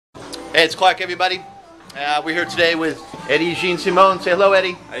Hey, it's Clark, everybody. We're here today with Eddie Jean Simone. Say hello,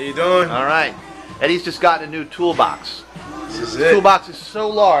 Eddie. How you doing? All right. Eddie's just gotten a new toolbox. This is The it. toolbox is so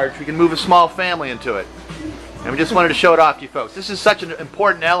large we can move a small family into it. And we just wanted to show it off to you folks. This is such an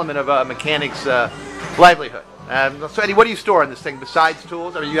important element of a mechanic's livelihood. So Eddie, what do you store in this thing besides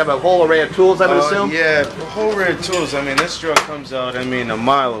tools? I mean, you have a whole array of tools, I would assume? Yeah, a whole array of tools. I mean, this truck comes out, a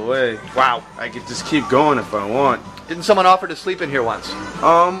mile away. Wow. I could just keep going if I want. Didn't someone offer to sleep in here once?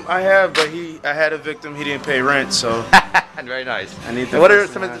 I have, but I had a victim. He didn't pay rent, so. Very nice. I need. And what are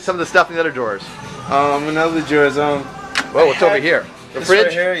some of the stuff in the other drawers? In other drawers, Whoa, what's over here? The fridge?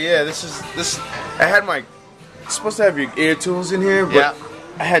 Right here, yeah. This. I had my. It's supposed to have your ear tools in here, but yeah.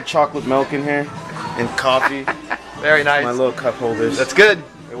 I had chocolate milk in here and coffee. Very nice. My little cup holders. That's good.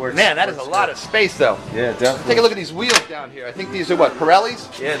 It works. Man, that is a lot of space, though. Yeah, definitely. Take a look at these wheels down here. I think these are what,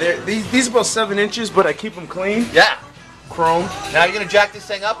 Pirellis? Yeah, these are about 7 inches, but I keep them clean. Yeah. Chrome. Now you're gonna jack this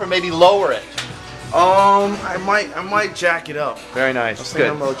thing up or maybe lower it? I might jack it up. Very nice. I was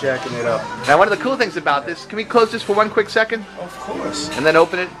thinking about jacking it up. Now one of the cool things about this, can we close this for one quick second? Of course. And then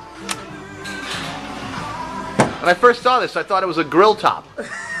open it? When I first saw this, I thought it was a grill top.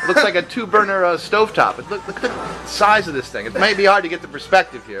 It looks like a 2-burner stove top. Look at the size of this thing. It may be hard to get the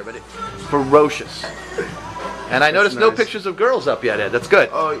perspective here, but it's ferocious. And I noticed no nice. pictures of girls up yet, Ed. That's good.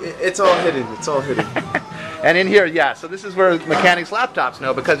 Oh, it's all hidden. It's all hidden. And in here, yeah, so this is where mechanics' laptops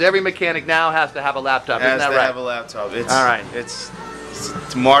know, because every mechanic now has to have a laptop. Isn't that right? Have a laptop. It's, all right. It's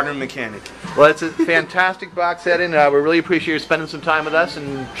modern mechanic. Well, it's a fantastic box set, and we really appreciate you spending some time with us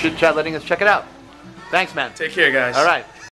and chit-chat letting us check it out. Thanks, man. Take care, guys. All right.